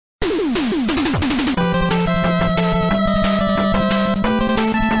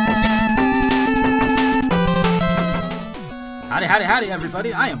Howdy, howdy,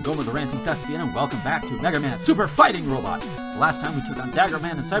 everybody. I am Gomer the Ranting Thespian, and welcome back to Mega Man Super Fighting Robot. The last time we took on Dagger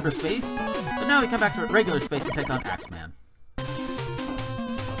Man in cyberspace, but now we come back to regular space and take on Axeman.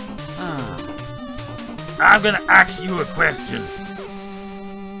 I'm gonna ask you a question.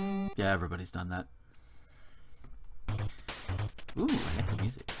 Yeah, everybody's done that. Ooh, I like the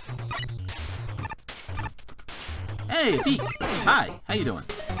music. Hey, Beak! Hi, how you doing?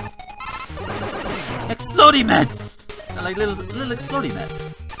 Explodey meds! I like little explodey med.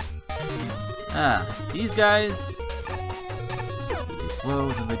 These guys, they do slow,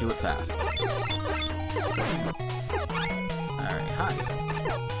 then they do it fast. Alright, hi.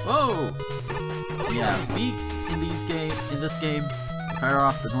 Whoa! Yeah, Beaks in this game, they fire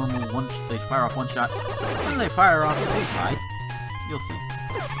off the normal one. They fire off one shot, and they fire off. Oh, hi! You'll see,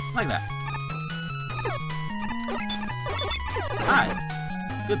 like that. Hi.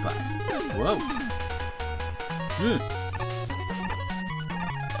 Goodbye. Whoa. Okay.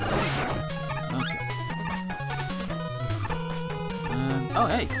 Oh,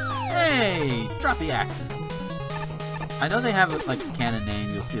 hey. Hey! Droppy axes. I know they have like a canon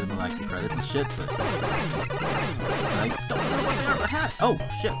name. You'll see them in like the credits and shit, but I don't know what they ever had. Oh,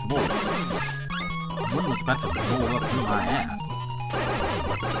 shit. Moles. One was about to roll up through my ass.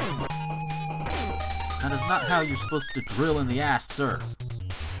 That is not how you're supposed to drill in the ass, sir.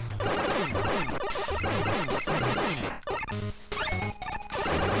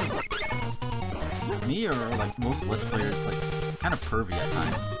 Is it me, or are like most Let's Players like kind of pervy at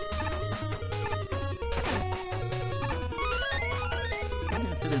times?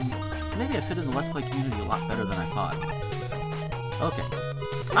 Maybe I fit in the Let's Play community a lot better than I thought. Okay.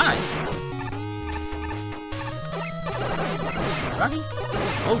 Hi! Froggy?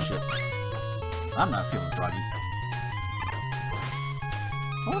 Oh shit. I'm not feeling froggy.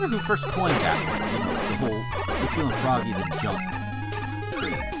 I wonder who first coined that, the whole you're feeling froggy then jump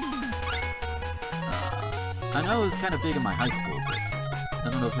craze. I know it was kind of big in my high school, but I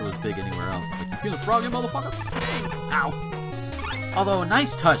don't know if it was big anywhere else. Like, you feeling froggy, motherfucker? Ow! Although, a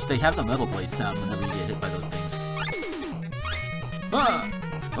nice touch, they have the metal blade sound whenever you get hit by those things. Ah!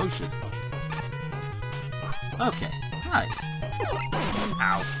 Oh shit. Okay. Hi.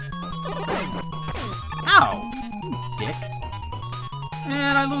 Ow. Ow! You dick.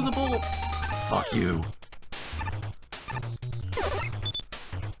 And I lose a bolt. Fuck you.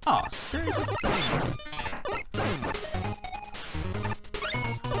 Oh, seriously?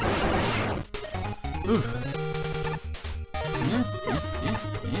 Ooh.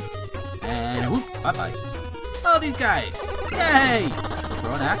 And whoop, bye-bye. Oh, these guys! Yay!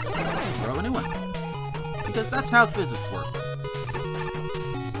 Throw an axe, throw a new one. Because that's how physics works.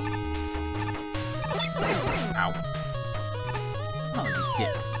 Ow. Oh, you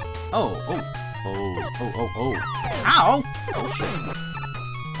dicks. Oh. Ow! Oh, shit.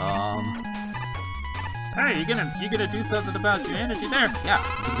 Hey, you gonna do something about your energy there? Yeah,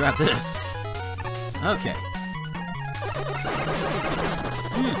 you can grab this. Okay.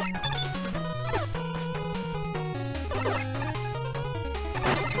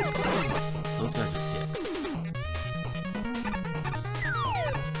 Those guys are dicks.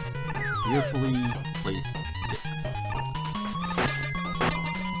 Beautifully placed dicks.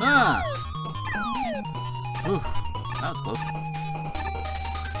 Ah! Ooh, that was close.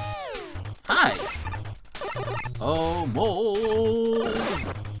 Hi! Oh, moles!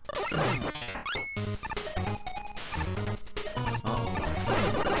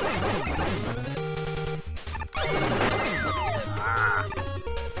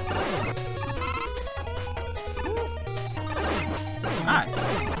 Hi.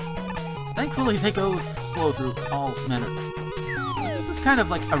 Thankfully, they go slow through all manner. This is kind of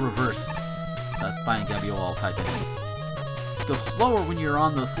like a reverse Spine Gabriel type enemy. Go slower when you're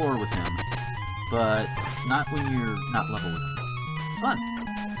on the floor with him, but not when you're not level with him. It's fun.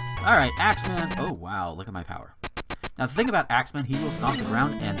 Alright, Axeman. Oh, wow. Look at my power. Now, the thing about Axeman, he will stomp the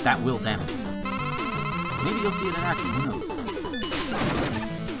ground, and that will damage you. Maybe you'll see it in action. Who knows?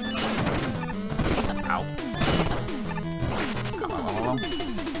 Ow. Ow.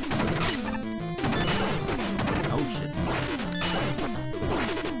 Oh, shit.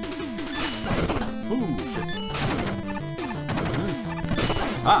 Ooh, shit.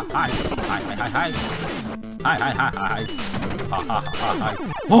 Ah, hi. Hi. Hi. Hi.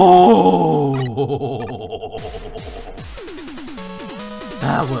 Oh!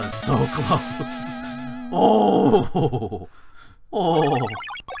 That was so close. Oh! Oh!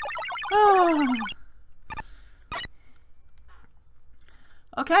 Ah.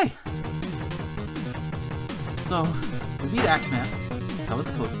 Okay. So, we beat Axeman. That was a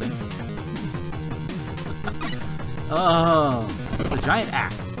close thing. Oh. the giant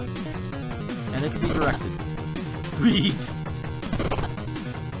axe. And it can be directed. Sweet!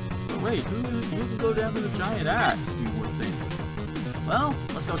 But wait, who can go down to the giant axe, you would think? Well,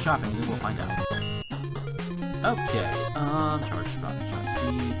 let's go shopping and then we'll find out. Okay, charge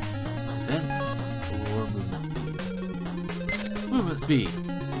speed, defense, or movement speed. Movement speed,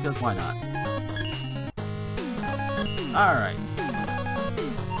 because why not? Alright.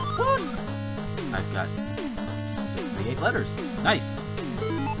 I've got 68 letters. Nice!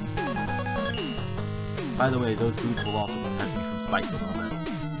 By the way, those boots will also protect me from spikes a little bit.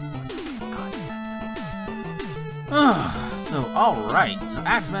 So, alright. So,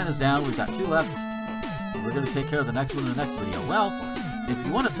 Axeman is down. We've got 2 left. We're going to take care of the next one in the next video. Well, if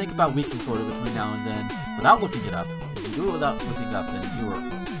you want to think about weakness order between now and then, without looking it up, if you do it without looking up, then you are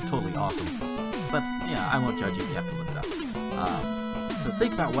totally awesome. But, yeah, I won't judge you if you have to look it up. So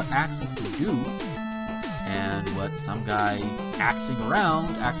think about what axes can do, and what some guy axing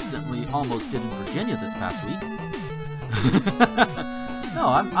around accidentally almost did in Virginia this past week. No,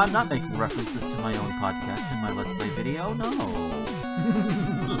 I'm not making references to my own podcast in my Let's Play video, no.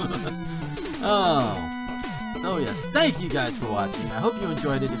 Oh. So yes, thank you guys for watching. I hope you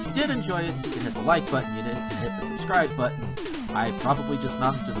enjoyed it. If you did enjoy it, you can hit the like button, you can hit the subscribe button. I probably just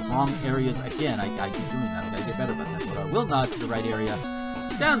nodded to the wrong areas again. I keep doing that. I gotta get better about that. But I will nod to the right area.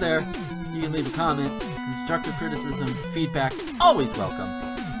 Down there, you can leave a comment, constructive criticism, feedback, always welcome.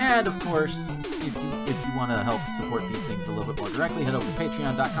 And of course, if you want to help support these things a little bit more directly, head over to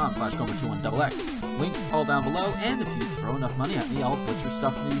patreon.com/Gomer21XX. Links all down below, and if you throw enough money at me, I'll put your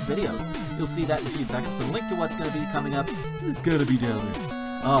stuff in these videos. You'll see that in a few seconds. So the link to what's going to be coming up is going to be down there.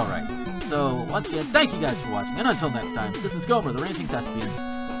 Alright, so once again, thank you guys for watching, and until next time, this is Gomer, the Ranting Thespian,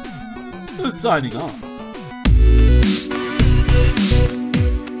 signing off.